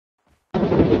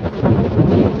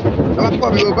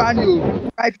for me,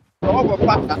 Obani. Right, over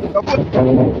partner.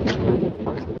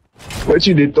 What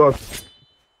you dey talk?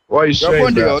 What you Your saying,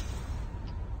 phone, bro?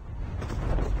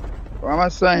 what am I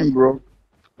saying, bro?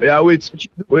 Yeah, wait,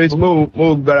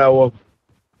 more gotta work.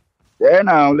 Yeah,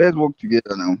 now let's work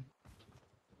together now.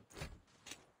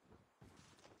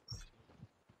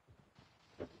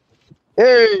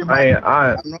 Hey,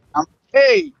 man.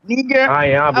 Hey, nigga.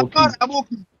 I'm not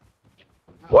Aboki.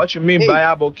 What you mean by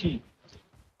Aboki?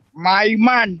 My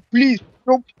man, please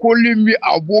stop calling me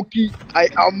Aboki. I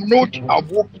am not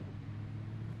Aboki.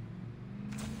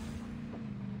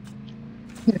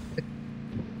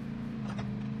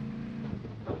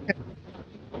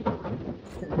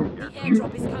 The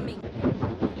airdrop is coming.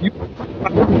 You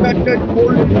started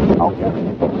calling me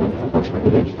Aboki.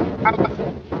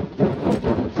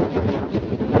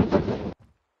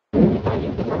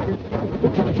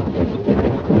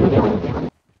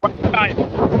 One time.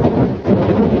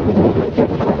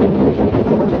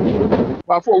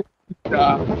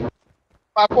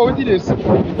 Before we did this.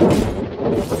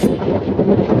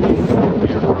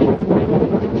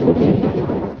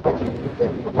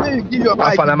 When you give your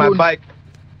bike,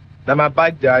 Now my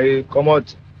bike there, come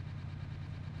out.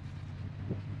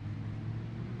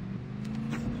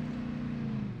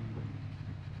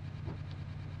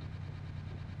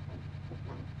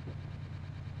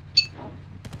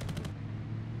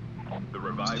 The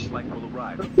revived flight will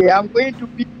arrive. Okay, I'm going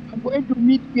to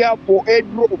meet here for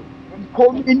airdrop. I'm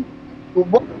coming to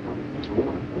work.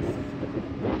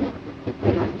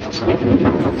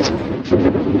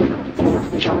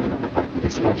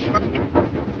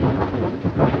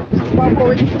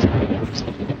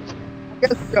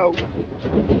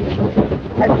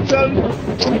 I tell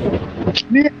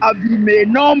me I be made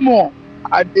no more.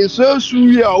 At the source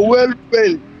we are well.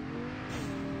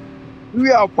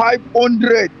 We are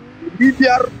 500.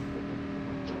 Libya.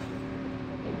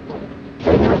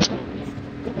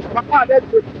 Mama,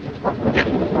 that's it.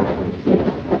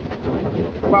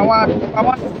 Mama.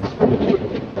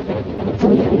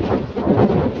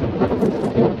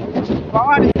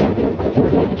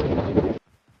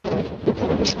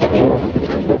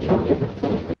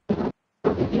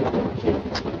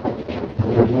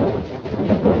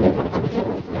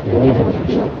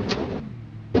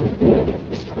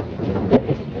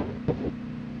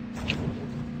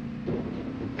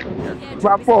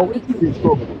 Before we can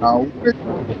talk now.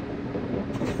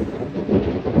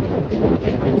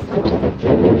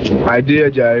 Idea,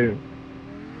 Jai.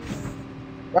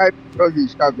 Right, because you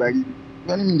start like this.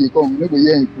 When they come, you know,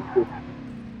 hear him people.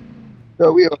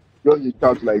 So we just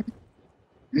start like this.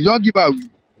 You don't give out.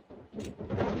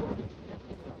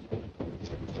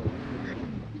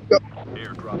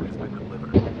 Airdrop has been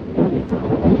delivered.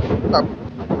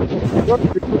 Just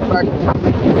back.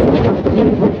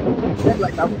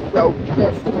 Like I'm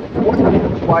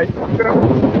why?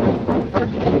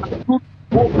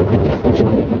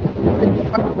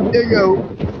 There you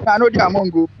go. I know the among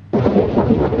go.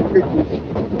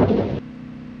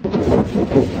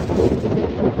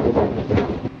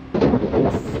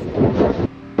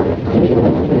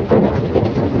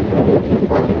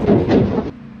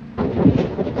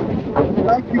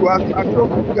 Thank you. I talk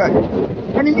to you guys.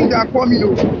 Enemies are coming.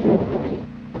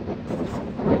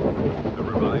 The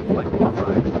revived flight will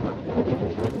arrive.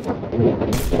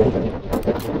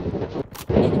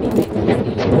 Enemy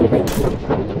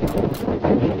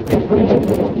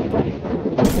vehicle is nearly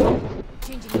done.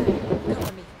 Changing back.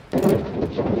 Cover me.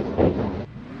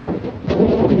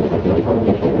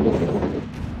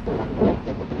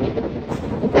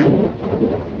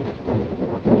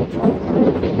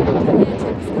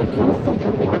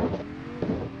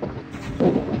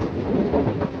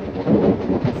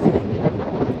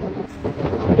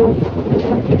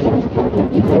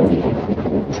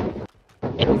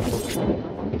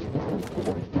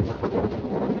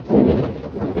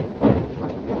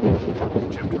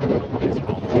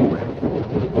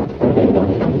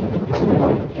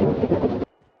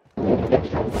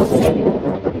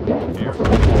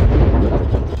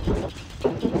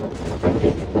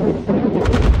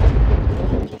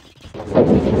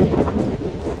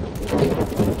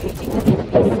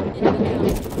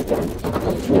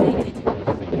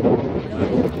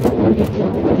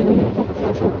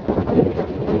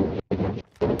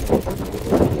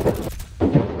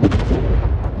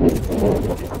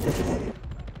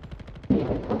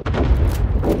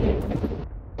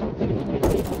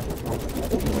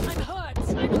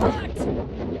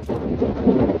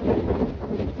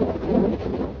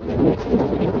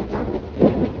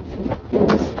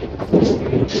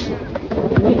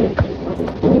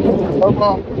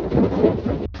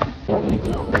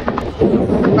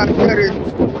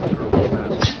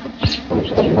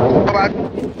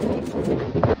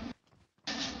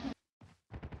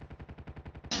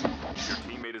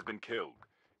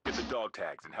 dog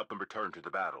tags and help them return to the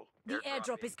battle. The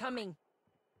airdrop is coming.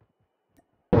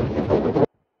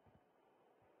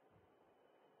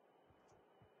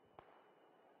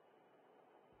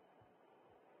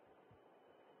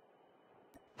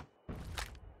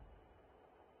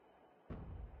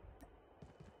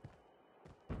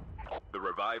 The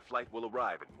revived flight will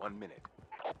arrive in 1 minute.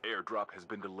 Airdrop has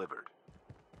been delivered.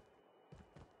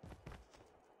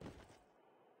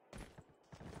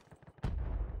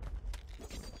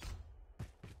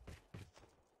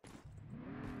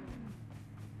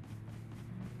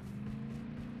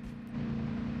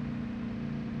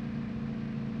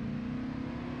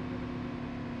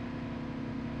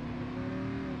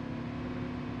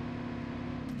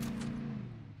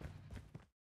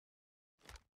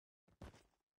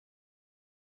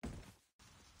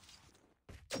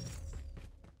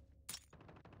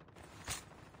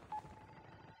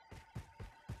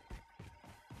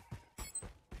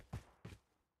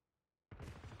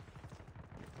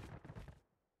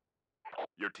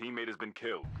 Your teammate has been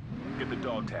killed. Get the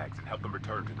dog tags and help them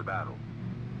return to the battle.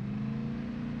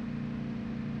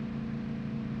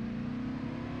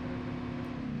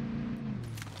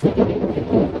 Your teammates on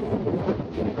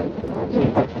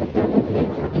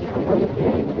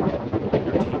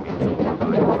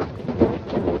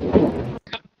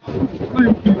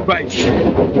the revived flight.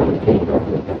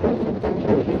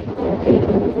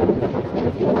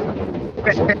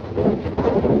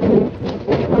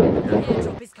 The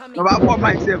airdrop is coming. No, I put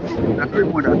myself. I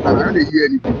don't understand. I don't hear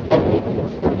anything.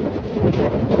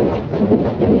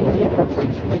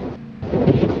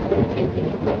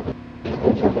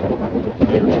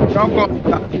 Don't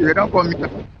come here. Don't come here.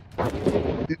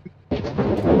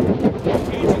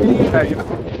 Yeah, yeah.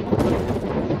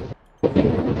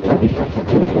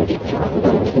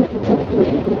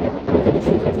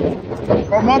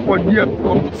 Come on for here. Come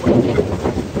on for here.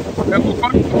 Then go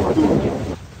come to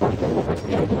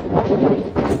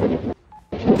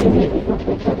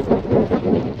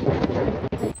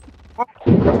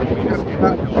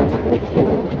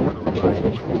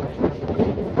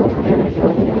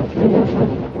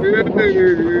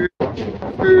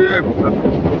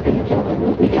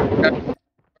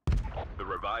The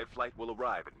revived flight will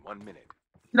arrive in 1 minute.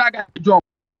 that guy jump.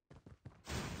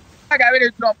 That guy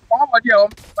really jump. Come on here.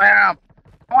 Bam.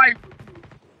 How are you?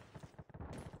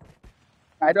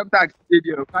 My dog tag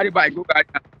stadium. Carry by go carry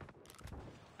am.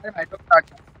 Carry my dog tag.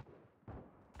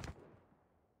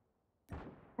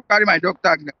 Go carry my dog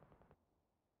tag now.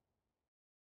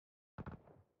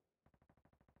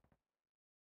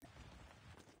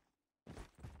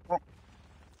 Oh,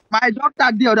 my dog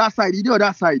tag the other side. The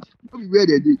other side. No be where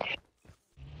they dey.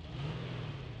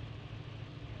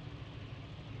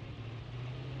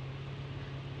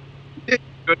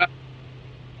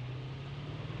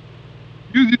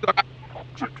 Use it.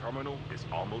 Chip terminal is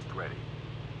almost ready.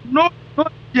 No, no,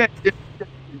 yeah, yeah,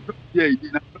 yeah,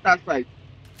 yeah, that side.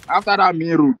 After that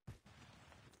main road.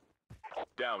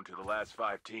 Down to the last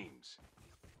 5 teams.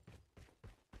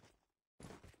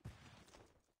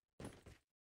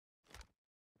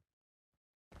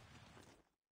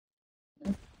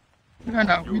 No,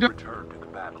 no, we You'll don't. return to the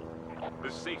battle.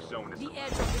 The safe zone is The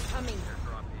airdrop is coming.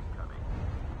 Airdrop incoming.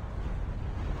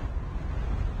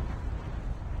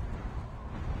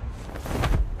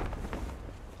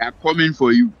 I'm coming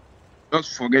for you.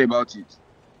 Just forget about it.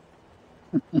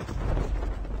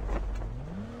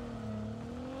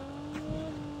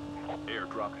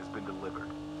 Airdrop has been delivered.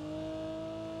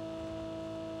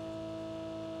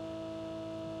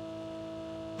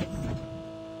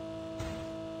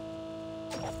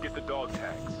 Get the dog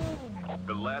tags.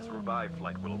 The last revived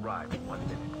flight will arrive in 1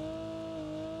 minute.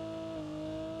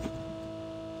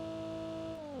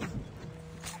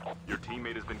 Your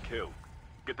teammate has been killed.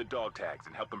 Get the dog tags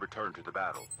and help them return to the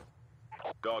battle.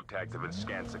 Dog tags have been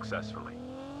scanned successfully.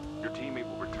 Your teammate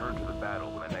will return to the battle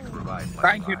when the next revived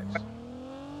flight Thank you. arrives.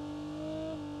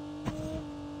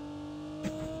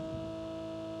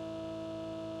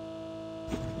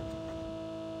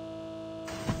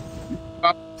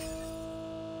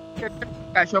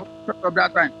 I shut up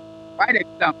that time. Why they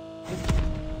kill him?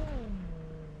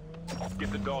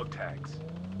 Get the dog tags.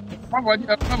 Come on,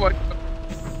 come on.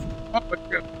 Come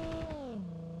on.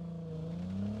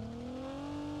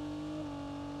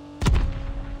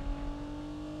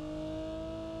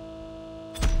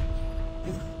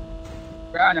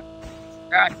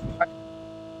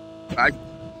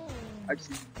 I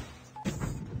see.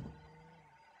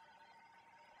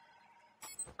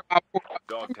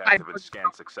 Dog tags have been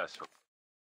scanned successfully.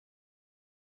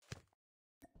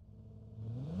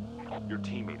 Your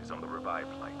teammate is on the revived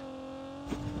flight.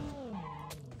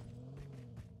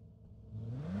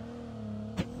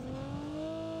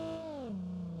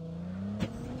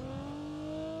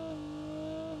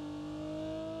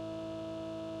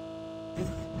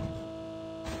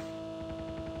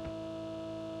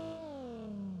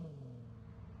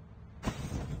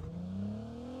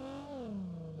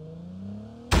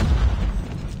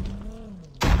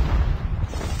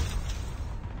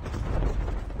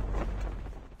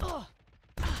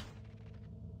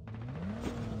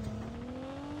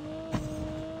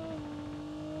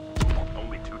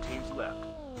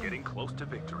 close to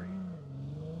victory.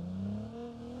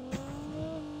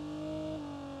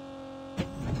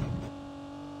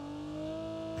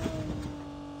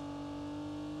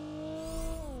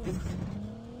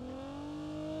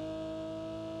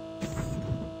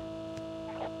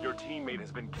 Your teammate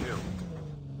has been killed.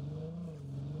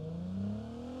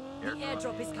 The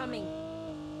airdrop is coming.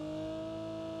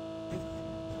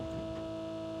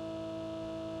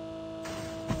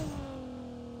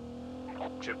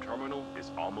 Chip terminal is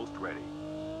almost ready.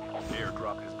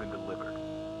 Airdrop has been delivered.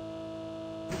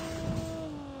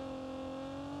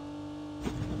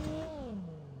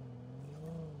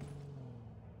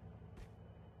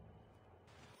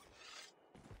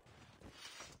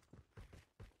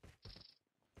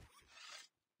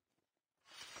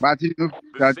 But he no fit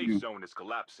The that safe you. zone is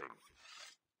collapsing.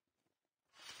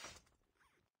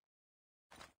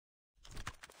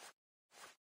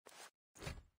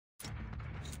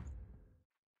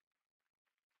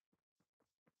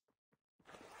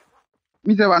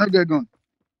 Me say I no get gun.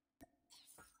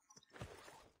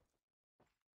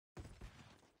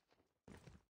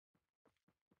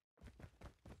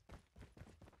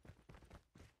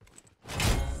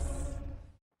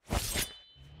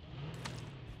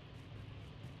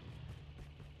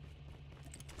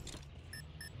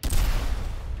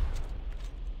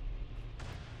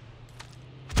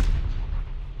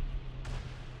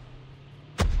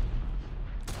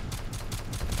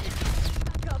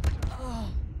 Back up. Oh.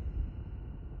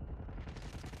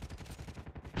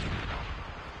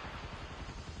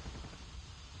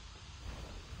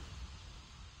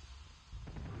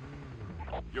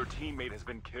 Your teammate has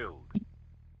been killed.